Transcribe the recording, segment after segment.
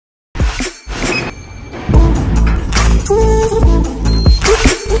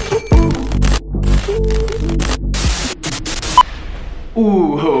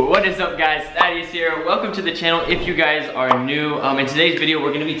Ooh, what is up guys, Thaddeus here. Welcome to the channel if you guys are new. In today's video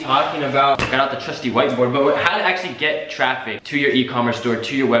we're going to be talking about, got out the trusty whiteboard, but how to actually get traffic to your e-commerce store,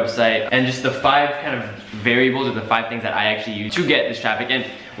 to your website, and just the 5 kind of variables or the 5 things that I actually use to get this traffic. And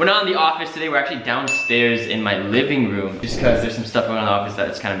we're not in the office today, we're actually downstairs in my living room just because there's some stuff going on in the office that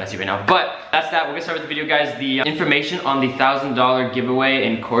it's kind of messy right now. But that's that, we're going to start with the video guys. The information on the $1,000 giveaway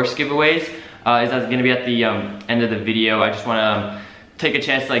and course giveaways is going to be at the end of the video. I just want to take a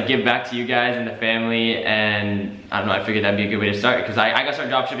chance to like give back to you guys and the family, and I don't know, I figured that'd be a good way to start because I got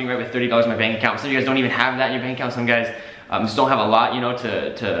started dropshipping right with $30 in my bank account. Some of you guys don't even have that in your bank account. Some guys just don't have a lot, you know,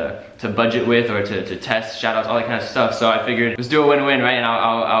 to budget with or to test, shout outs, all that kind of stuff. So I figured let's do a win-win, right? And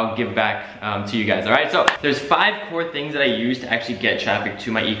I'll give back to you guys, all right? So there's 5 core things that I use to actually get traffic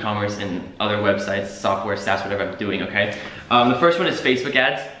to my e-commerce and other websites, software, SaaS, whatever I'm doing, okay? The first one is Facebook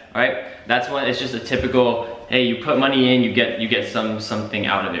ads, all right? That's one, it's just a typical, hey, you put money in, you get something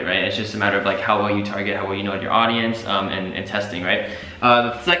out of it, right? It's just a matter of like how well you target, how well you know your audience, and testing, right?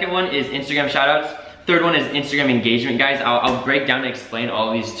 The second one is Instagram shoutouts. Third one is Instagram engagement, guys. I'll break down and explain all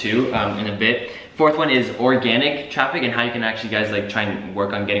of these too in a bit. Fourth one is organic traffic and how you can actually, guys, like try and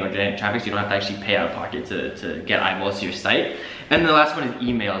work on getting organic traffic so you don't have to actually pay out of pocket to get eyeballs to your site. And then the last one is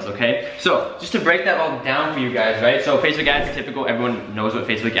emails, okay? So just to break that all down for you guys, right? So Facebook ads, typical, everyone knows what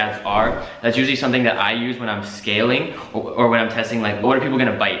Facebook ads are. That's usually something that I use when I'm scaling or when I'm testing, like what are people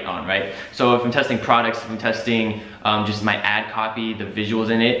gonna bite on, right? So if I'm testing products, if I'm testing just my ad copy, the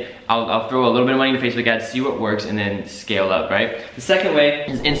visuals in it, I'll throw a little bit of money into Facebook ads, see what works, and then scale up, right? The second way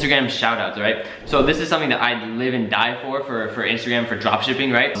is Instagram shoutouts, right? So this is something that I live and die for Instagram, for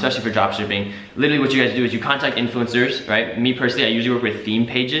dropshipping, right? Especially for dropshipping. Literally what you guys do is you contact influencers, right? Me personally, I usually work with theme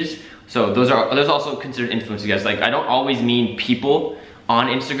pages. So those are also considered influencers, guys. Like I don't always mean people on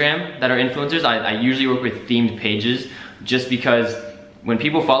Instagram that are influencers. I usually work with themed pages just because when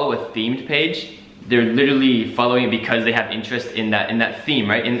people follow a themed page, they're literally following it because they have interest in that theme,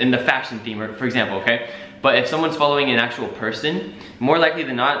 right? In the fashion theme, for example, okay? But if someone's following an actual person, more likely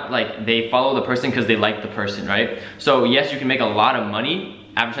than not, like they follow the person because they like the person, right? So yes, you can make a lot of money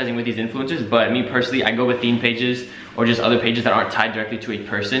advertising with these influencers, but me personally, I go with theme pages or just other pages that aren't tied directly to a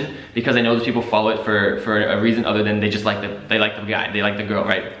person because I know those people follow it for a reason other than they just like the guy, they like the girl,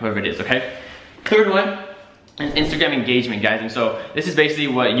 right? Whoever it is, okay? Third one is Instagram engagement, guys. And so this is basically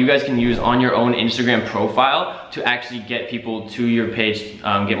what you guys can use on your own Instagram profile to actually get people to your page,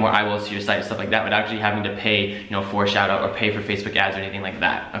 get more eyeballs to your site, stuff like that, without actually having to pay, you know, for a shout out or pay for Facebook ads or anything like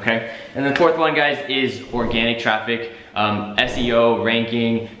that, okay? And the fourth one, guys, is organic traffic, SEO,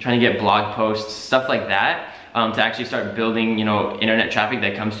 ranking, trying to get blog posts, stuff like that. To actually start building, you know, internet traffic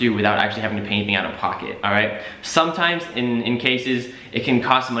that comes to you without actually having to pay anything out of pocket, all right? Sometimes in cases, it can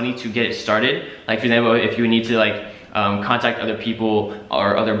cost money to get it started. Like for example, if you need to like contact other people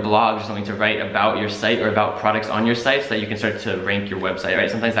or other blogs or something to write about your site or about products on your site so that you can start to rank your website, right?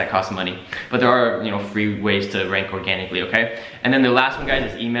 Sometimes that costs money, but there are, you know, free ways to rank organically, okay? And then the last one,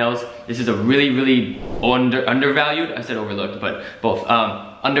 guys, is emails. This is a really undervalued, I said overlooked, but both,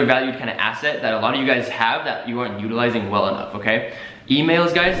 undervalued kind of asset that a lot of you guys have that you aren't utilizing well enough, okay?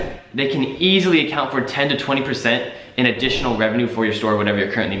 Emails, guys, they can easily account for 10 to 20% in additional revenue for your store, whatever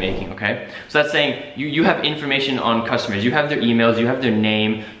you're currently making, okay? So that's saying you have information on customers, you have their emails, you have their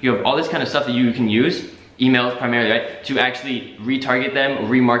name, you have all this kind of stuff that you can use, emails primarily, right, to actually retarget them,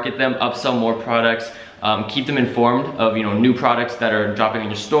 remarket them, upsell more products, keep them informed of, you know, new products that are dropping in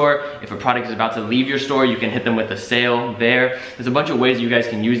your store. If a product is about to leave your store, you can hit them with a sale there. There's a bunch of ways you guys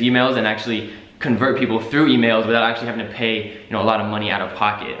can use emails and actually convert people through emails without actually having to pay, you know, a lot of money out of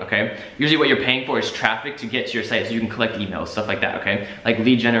pocket, okay? Usually what you're paying for is traffic to get to your site so you can collect emails, stuff like that, okay? Like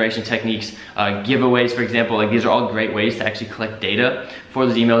lead generation techniques, giveaways, for example, like these are all great ways to actually collect data for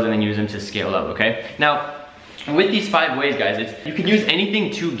those emails and then use them to scale up, okay? Now, with these 5 ways, guys, you can use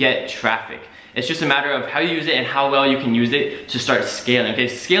anything to get traffic. It's just a matter of how you use it and how well you can use it to start scaling, okay?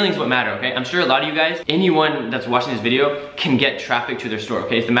 Scaling is what matters, okay? I'm sure a lot of you guys, anyone that's watching this video can get traffic to their store,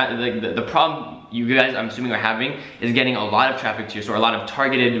 okay? It's the problem you guys, I'm assuming, are having is getting a lot of traffic to your store, a lot of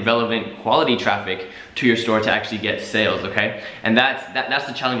targeted, relevant, quality traffic to your store to actually get sales, okay? And that's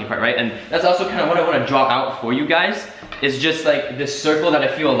the challenging part, right? And that's also kind of what I want to draw out for you guys is just like this circle that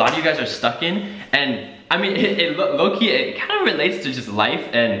I feel a lot of you guys are stuck in. And I mean, low-key, it kind of relates to just life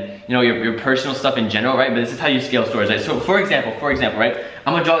and, you know, your personal stuff in general, right? But this is how you scale stores, right? So for example, right?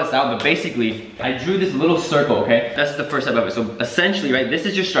 I'm gonna draw this out, but basically, I drew this little circle, okay? That's the first step of it. So essentially, right, this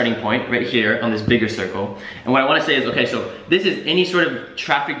is your starting point right here on this bigger circle. And what I wanna say is, okay, so this is any sort of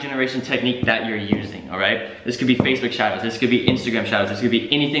traffic generation technique that you're using, all right? This could be Facebook shoutouts, this could be Instagram shoutouts, this could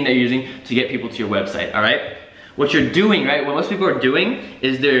be anything that you're using to get people to your website, all right? what you're doing, right, what most people are doing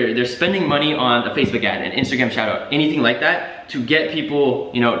is they're spending money on a Facebook ad, an Instagram shout out, anything like that to get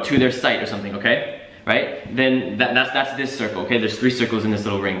people, you know, to their site or something, okay? Right? Then that's this circle, okay? There's 3 circles in this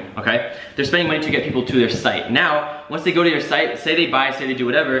little ring, okay? They're spending money to get people to their site. Now, once they go to your site, say they buy, say they do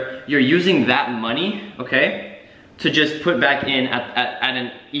whatever, you're using that money, okay, to just put back in at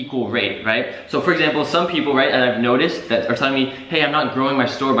an equal rate, right? So for example, some people, right, and I've noticed that are telling me, hey, I'm not growing my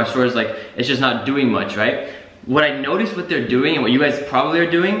store is like, it's just not doing much, right? What I noticed what they're doing and what you guys probably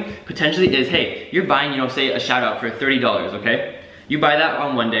are doing potentially is, hey, you're buying, you know, say a shout out for $30, okay? You buy that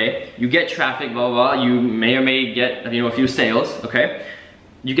on one day, you get traffic, blah, blah, blah, you may or may get, you know, a few sales, okay?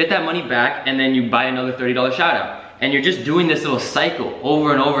 You get that money back and then you buy another $30 shout out. And you're just doing this little cycle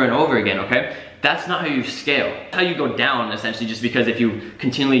over and over and over again, okay? That's not how you scale. That's how you go down, essentially, just because if you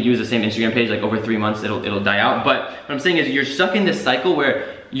continually use the same Instagram page, like over 3 months, it'll die out. But what I'm saying is you're stuck in this cycle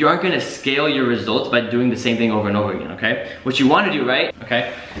where you aren't gonna scale your results by doing the same thing over and over again, okay? What you wanna do, right,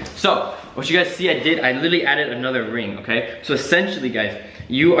 okay? So, what you guys see I literally added another ring, okay? So essentially, guys,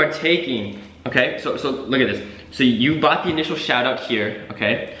 you are taking, okay, so look at this. So you bought the initial shout out here,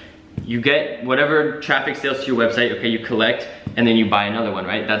 okay? You get whatever traffic sales to your website, okay, you collect, and then you buy another one,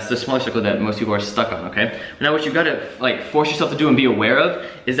 right? That's the smaller circle that most people are stuck on, okay? Now what you gotta like force yourself to do and be aware of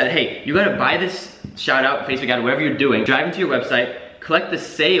is that, hey, you gotta buy this shout out, Facebook ad, whatever you're doing, drive into your website, collect the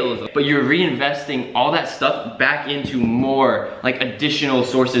sales, but you're reinvesting all that stuff back into more like additional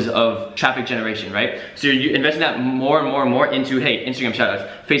sources of traffic generation, right? So you're investing that more and more and more into, hey, Instagram shoutouts,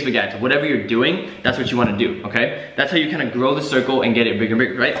 Facebook ads, whatever you're doing, that's what you want to do, okay? That's how you kind of grow the circle and get it bigger and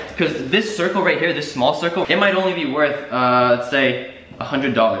bigger, right? Because this circle right here, this small circle, it might only be worth, let's say,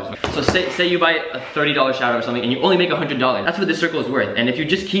 $100. So say you buy a $30 shout out or something and you only make $100. That's what this circle is worth. And if you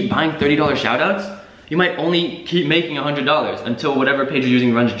just keep buying $30 shout outs, you might only keep making $100 until whatever page you're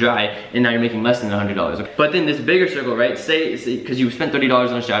using runs dry and now you're making less than $100. But then this bigger circle, right? Say because you spent $30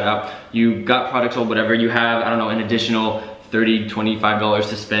 on a shout out, you got products or whatever, you have, I don't know, an additional $30, $25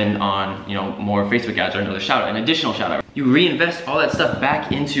 to spend on, you know, more Facebook ads or another shout out, an additional shout out. You reinvest all that stuff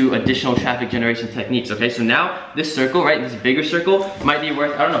back into additional traffic generation techniques, okay? So now this circle, right, this bigger circle might be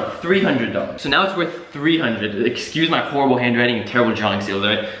worth, I don't know, $300. So now it's worth $300. Excuse my horrible handwriting and terrible drawing skills,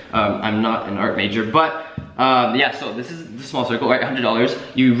 right? I'm not an art major, but yeah, so this is the small circle, right, $100.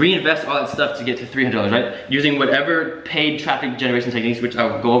 You reinvest all that stuff to get to $300, right? Using whatever paid traffic generation techniques, which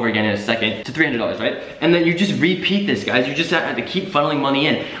I'll go over again in a second, to $300, right? And then you just repeat this, guys. You just have to keep funneling money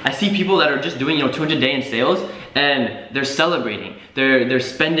in. I see people that are just doing, you know, 200 day in sales and they're celebrating. They're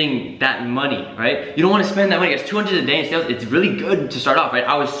spending that money, right? You don't want to spend that money, guys. 200 a day in sales, it's really good to start off, right?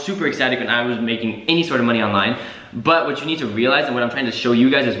 I was super ecstatic when I was making any sort of money online. But what you need to realize, and what I'm trying to show you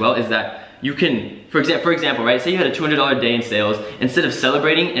guys as well, is that you can, for example, right, say you had a $200 day in sales, instead of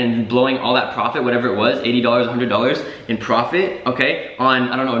celebrating and blowing all that profit, whatever it was, $80, $100 in profit, okay, on,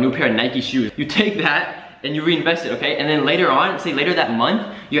 I don't know, a new pair of Nike shoes, you take that and you reinvest it, okay, and then later on, say later that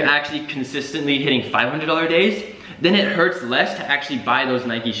month, you're actually consistently hitting $500 days, then it hurts less to actually buy those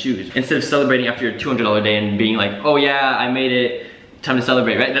Nike shoes, instead of celebrating after your $200 day and being like, oh yeah, I made it, time to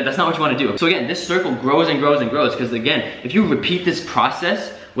celebrate, right? That's not what you want to do. So again, this circle grows and grows and grows, because again, if you repeat this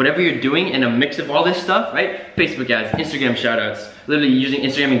process, whatever you're doing in a mix of all this stuff, right? Facebook ads, Instagram shoutouts, literally using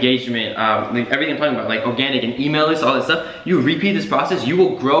Instagram engagement, like everything I'm talking about, like organic and email lists, all that stuff. You repeat this process, you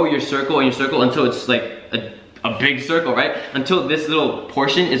will grow your circle and your circle until it's like a big circle, right? Until this little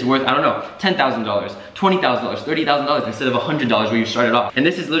portion is worth, I don't know, $10,000, $20,000, $30,000 instead of $100 where you started off. And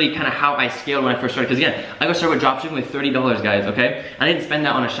this is literally kind of how I scaled when I first started. Because again, I got started with dropshipping with $30, guys, okay? I didn't spend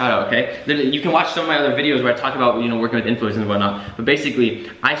that on a shout out, okay? Literally, you can watch some of my other videos where I talk about, you know, working with influencers and whatnot. But basically,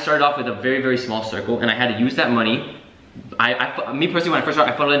 I started off with a very, very small circle and I had to use that money. Me personally, when I first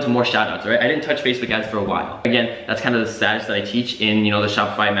started, I funneled into more shoutouts, right? I didn't touch Facebook ads for a while. Again, that's kind of the status that I teach in, you know, the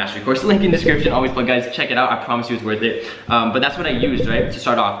Shopify Mastery course. Link in the description, always plug, guys, check it out. I promise you it's worth it. But that's what I used, right, to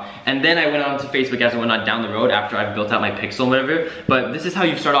start off. And then I went on to Facebook ads and whatnot down the road after I've built out my pixel and whatever. But this is how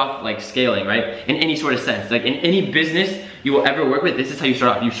you start off, like, scaling, right? In any sort of sense. Like, in any business you will ever work with, this is how you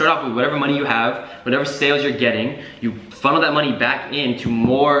start off. You start off with whatever money you have, whatever sales you're getting, you funnel that money back into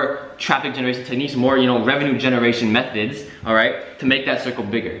more traffic generation techniques, more, you know, revenue generation methods, all right, to make that circle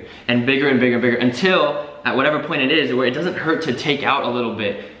bigger and bigger and bigger and bigger until at whatever point it is where it doesn't hurt to take out a little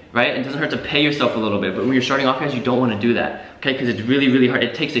bit, right? It doesn't hurt to pay yourself a little bit. But when you're starting off, guys, you don't want to do that, okay? Because it's really, really hard.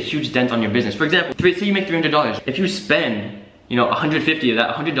 It takes a huge dent on your business. For example, say you make $300. If you spend, you know, $150 of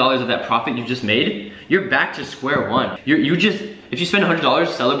that, $100 of that profit you just made, you're back to square one. If you spend $100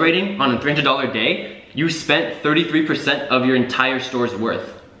 celebrating on a $300 day, you spent 33% of your entire store's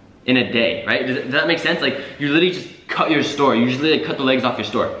worth in a day, right? Does that make sense? Like, you're literally just cut your store. Usually they cut the legs off your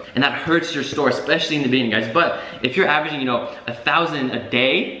store. And that hurts your store, especially in the beginning, guys. But if you're averaging, you know, 1,000 a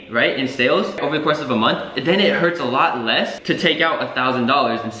day, right, in sales over the course of a month, then it hurts a lot less to take out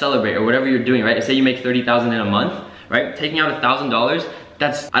 $1,000 and celebrate or whatever you're doing, right? Say you make 30,000 in a month, right? Taking out $1,000,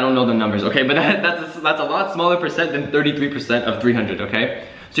 that's, I don't know the numbers, okay? But that's a lot smaller percent than 33% of 300, okay?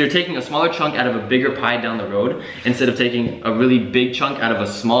 So you're taking a smaller chunk out of a bigger pie down the road instead of taking a really big chunk out of a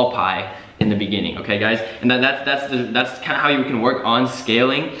small pie in the beginning, okay guys? And that's kind of how you can work on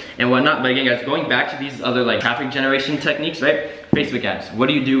scaling and whatnot. But again, guys, going back to these other like traffic generation techniques, right? Facebook ads, what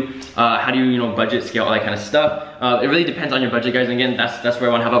do you do? How do you, you know, budget, scale, all that kind of stuff? It really depends on your budget, guys. And again, that's where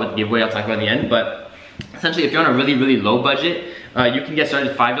I want to help out with the giveaway. I'll talk about in the end. But essentially, if you're on a really low budget, you can get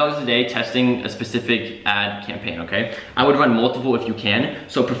started $5 a day testing a specific ad campaign, okay? I would run multiple if you can.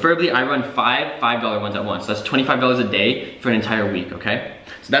 So preferably I run five $5 ones at once. So that's $25 a day for an entire week, okay?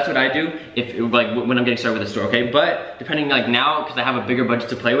 So that's what I do if like when I'm getting started with a store, okay? But depending like now, because I have a bigger budget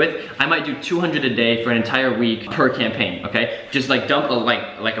to play with, I might do 200 a day for an entire week per campaign, okay? Just like dump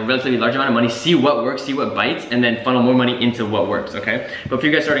like a relatively large amount of money, see what works, see what bites, and then funnel more money into what works, okay? But if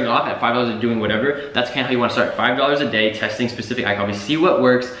you guys starting off at $5 and doing whatever, that's kind of how you want to start. $5 a day testing specific ad copies. See what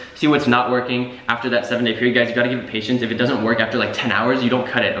works, see what's not working. After that 7-day period, guys, you gotta give it patience. If it doesn't work after like 10 hours, you don't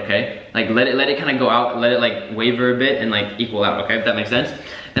cut it, okay? Like let it kind of go out, let it like waver a bit and like equal out, okay? If that makes sense.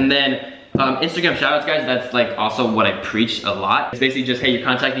 And then Instagram shoutouts, guys, that's like also what I preach a lot. It's basically just, hey, you're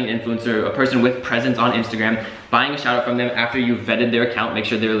contacting an influencer, a person with presence on Instagram, buying a shoutout from them after you've vetted their account, make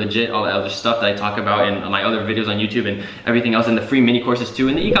sure they're legit, all the other stuff that I talk about in my other videos on YouTube and everything else in the free mini courses too,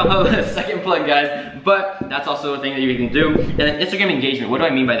 in the Ecom Hub, second plug, guys. But that's also a thing that you can do. And then Instagram engagement, what do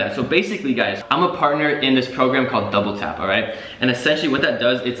I mean by that? So basically, guys, I'm a partner in this program called Double Tap, all right? And essentially what that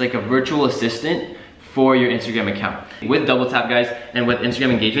does, it's like a virtual assistant for your Instagram account. With Double Tap, guys, and with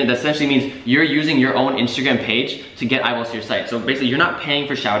Instagram engagement, that essentially means you're using your own Instagram page to get eyeballs to your site. So basically, you're not paying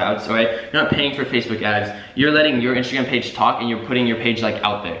for shoutouts, all right? You're not paying for Facebook ads. You're letting your Instagram page talk and you're putting your page like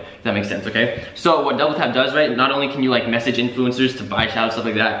out there, if that makes sense, okay? So what Double Tap does, right, not only can you like message influencers to buy shoutouts, stuff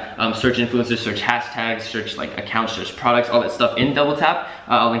like that, search influencers, search hashtags, search like accounts, search products, all that stuff in Double Tap.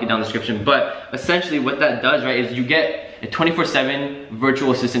 I'll link it down in the description. But essentially what that does, right, is you get a 24/7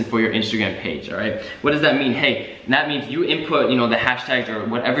 virtual assistant for your Instagram page, all right? What does that mean? Hey, that means you input, you know, the hashtags or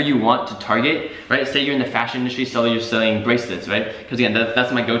whatever you want to target, right? Say you're in the fashion industry, you're selling bracelets, right? Because again,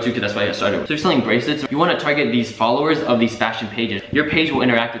 that's my go-to, because that's why I got started. So you're selling bracelets, you want to target these followers of these fashion pages. Your page will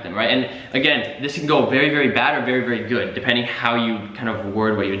interact with them, right? And again, this can go very bad or very good, depending how you kind of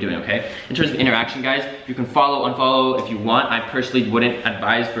word what you're doing, okay? In terms of interaction, guys, you can follow, unfollow if you want. I personally wouldn't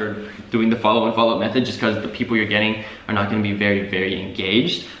advise for doing the follow, unfollow method, just because the people you're getting are not going to be very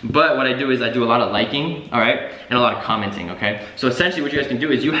engaged. But what I do is I do a lot of liking, all right, and a lot of commenting, okay? So essentially what you guys can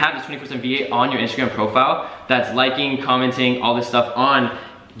do is you have this 24/7 VA on your Instagram profile that's liking, commenting, all this stuff on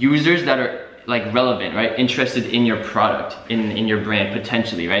users that are like relevant, right? Interested in your product, in your brand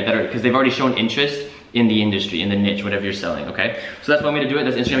potentially, right? That are, because they've already shown interest in the industry, in the niche, whatever you're selling, okay? So that's one way to do it.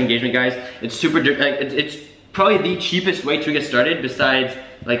 That's Instagram engagement, guys. It's super, like, it's probably the cheapest way to get started besides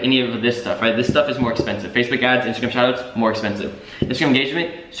like any of this stuff, right? This stuff is more expensive. Facebook ads, Instagram shoutouts, more expensive. Instagram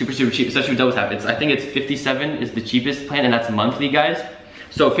engagement, super cheap, especially with Double Tap. I think it's 57 is the cheapest plan, and that's monthly, guys.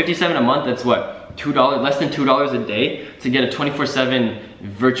 So 57 a month, that's what? $2, less than $2 a day to get a 24/7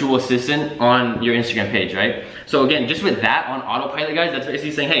 virtual assistant on your Instagram page, right? So again, just with that on autopilot, guys, that's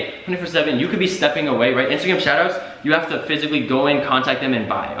basically saying, hey, 24/7, you could be stepping away, right? Instagram shoutouts, you have to physically go in, contact them, and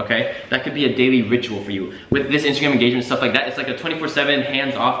buy, okay? That could be a daily ritual for you. With this Instagram engagement, stuff like that, it's like a 24/7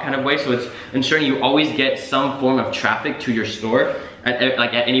 hands-off kind of way, so it's ensuring you always get some form of traffic to your store at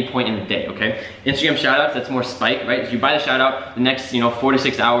any point in the day, okay? Instagram shoutouts, that's more spike, right? If you buy the shoutout, the next, 4 to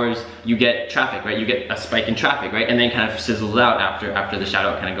 6 hours, you get traffic, right? You get a spike in traffic, right? And then kind of sizzles out after the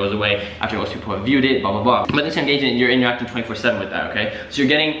shoutout kind of goes away, after most people have viewed it, blah, blah, blah. But Instagram engagement, you're interacting 24/7 with that, okay? So you're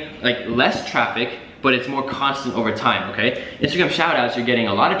getting like less traffic, but it's more constant over time, okay? Instagram shoutouts, you're getting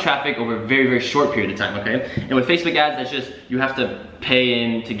a lot of traffic over a very short period of time, okay? And with Facebook ads, that's just, you have to pay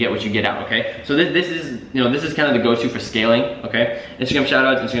in to get what you get out, okay? So this is kind of the go-to for scaling, okay? Instagram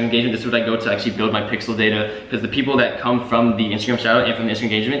shoutouts, Instagram engagement, this is what I go to actually build my pixel data, because the people that come from the Instagram shoutout and from the Instagram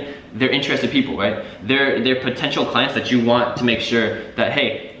engagement, they're interested people, right? They're potential clients that you want to make sure that,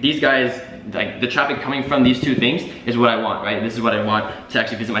 hey, these guys, like the traffic coming from these two things is what I want, right? This is what I want to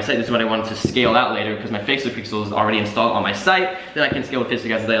actually visit my site. This is what I want to scale out later because my Facebook pixel is already installed on my site. Then I can scale with Facebook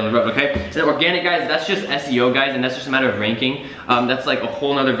guys later on the road, okay? And then organic guys, that's just SEO guys, and that's just a matter of ranking. That's like a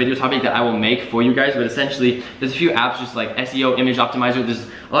whole nother video topic that I will make for you guys, but essentially there's a few apps just like SEO, Image Optimizer. There's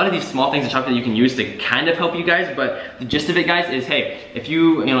a lot of these small things that you can use to kind of help you guys, but the gist of it guys is, hey, if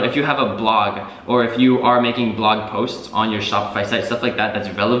you have a blog or if you are making blog posts on your Shopify site, stuff like that that's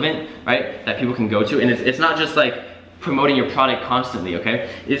relevant, right, that people can go to, and it's not just like promoting your product constantly, okay?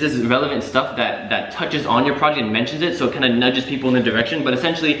 This is relevant stuff that touches on your product and mentions it, so it kind of nudges people in the direction. But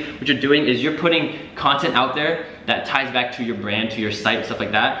essentially what you're doing is you're putting content out there that ties back to your brand, to your site, stuff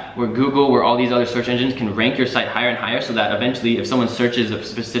like that, where Google, where all these other search engines can rank your site higher and higher, so that eventually if someone searches a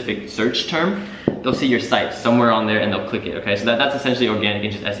specific search term, they'll see your site somewhere on there and they'll click it, okay? So that's essentially organic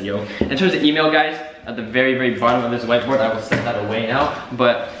and just SEO. In terms of email guys, at the very, very bottom of this whiteboard, I will set that away now,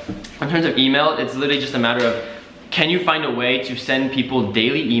 but in terms of email, it's literally just a matter of, can you find a way to send people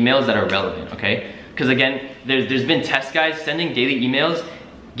daily emails that are relevant, okay? Because again, there's been tests guys, sending daily emails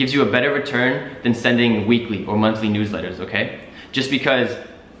gives you a better return than sending weekly or monthly newsletters, okay? Just because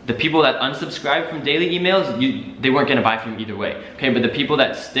the people that unsubscribe from daily emails, they weren't gonna buy from you either way, okay? But the people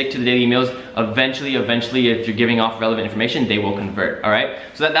that stick to the daily emails, eventually, if you're giving off relevant information, they will convert, all right?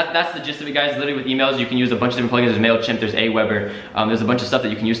 So that's the gist of it, guys. Literally with emails, you can use a bunch of different plugins. There's MailChimp, there's Aweber, there's a bunch of stuff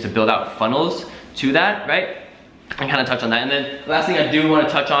that you can use to build out funnels to that, right? And kind of touch on that. And then the last thing I do want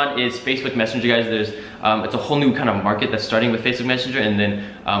to touch on is Facebook Messenger, guys. There's it's a whole new kind of market that's starting with Facebook Messenger, and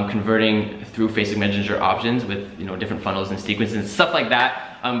then converting through Facebook Messenger options with different funnels and sequences and stuff like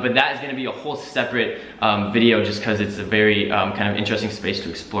that. But that is going to be a whole separate video, just because it's a very kind of interesting space to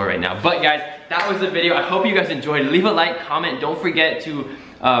explore right now. But guys, that was the video. I hope you guys enjoyed. Leave a like, comment. Don't forget to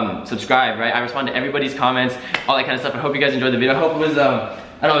subscribe. Right? I respond to everybody's comments, all that kind of stuff. I hope you guys enjoyed the video. I hope it was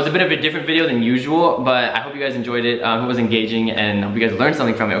I don't know, it was a bit of a different video than usual, but I hope you guys enjoyed it. It was engaging, and I hope you guys learned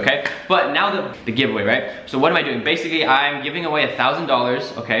something from it, okay? But now the giveaway, right? So what am I doing? Basically, I'm giving away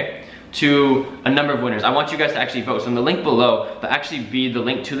 $1,000, okay, to a number of winners. I want you guys to actually vote. So in the link below, there'll actually be the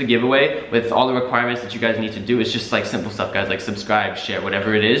link to the giveaway with all the requirements that you guys need to do. It's just like simple stuff, guys, like subscribe, share,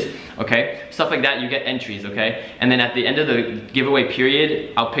 whatever it is, okay? Stuff like that, you get entries, okay? And then at the end of the giveaway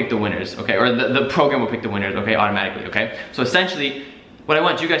period, I'll pick the winners, okay? Or the program will pick the winners, okay, automatically, okay? So essentially, what I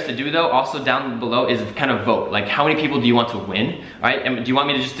want you guys to do though, also down below, is kind of vote. Like, how many people do you want to win, right? And do you want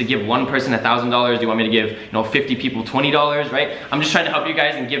me to just give one person $1,000? Do you want me to give 50 people $20, right? I'm just trying to help you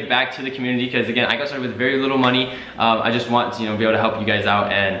guys and give back to the community, because again, I got started with very little money. I just want to be able to help you guys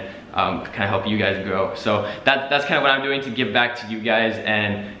out and kind of help you guys grow. So that's kind of what I'm doing to give back to you guys,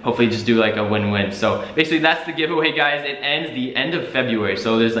 and hopefully just do like a win-win. So basically that's the giveaway, guys. It ends the end of February,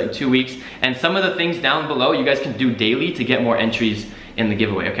 so there's like 2 weeks, and some of the things down below you guys can do daily to get more entries in the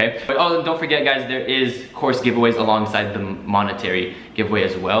giveaway, okay? But oh, don't forget guys, there is course giveaways alongside the monetary giveaway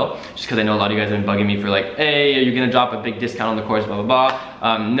as well, just because I know a lot of you guys have been bugging me for like, hey, are you gonna drop a big discount on the course, blah blah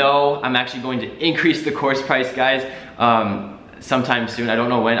blah. No, I'm actually going to increase the course price, guys, sometime soon. I don't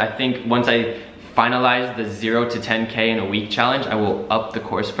know when. I think once I finalize the 0 to 10K in a week challenge, I will up the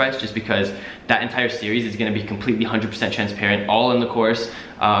course price, just because that entire series is going to be completely 100% transparent, all in the course,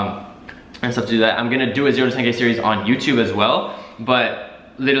 and stuff to do that. I'm going to do a 0 to 10K series on YouTube as well,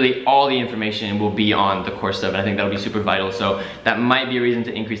 but literally all the information will be on the course stuff, and I think that'll be super vital. So that might be a reason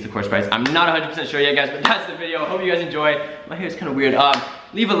to increase the course price. I'm not 100% sure yet, guys, but that's the video. I hope you guys enjoy. My hair is kind of weird.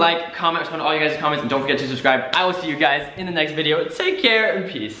 Leave a like, comment, respond to all you guys' comments, and don't forget to subscribe. I will see you guys in the next video. Take care and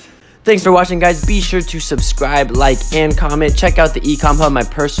peace. Thanks for watching, guys. Be sure to subscribe, like, and comment. Check out the Ecom Hub, my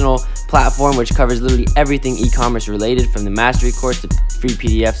personal platform, which covers literally everything e-commerce related, from the mastery course to free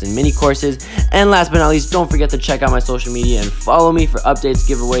PDFs and mini courses. And last but not least, don't forget to check out my social media and follow me for updates,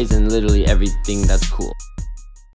 giveaways, and literally everything that's cool.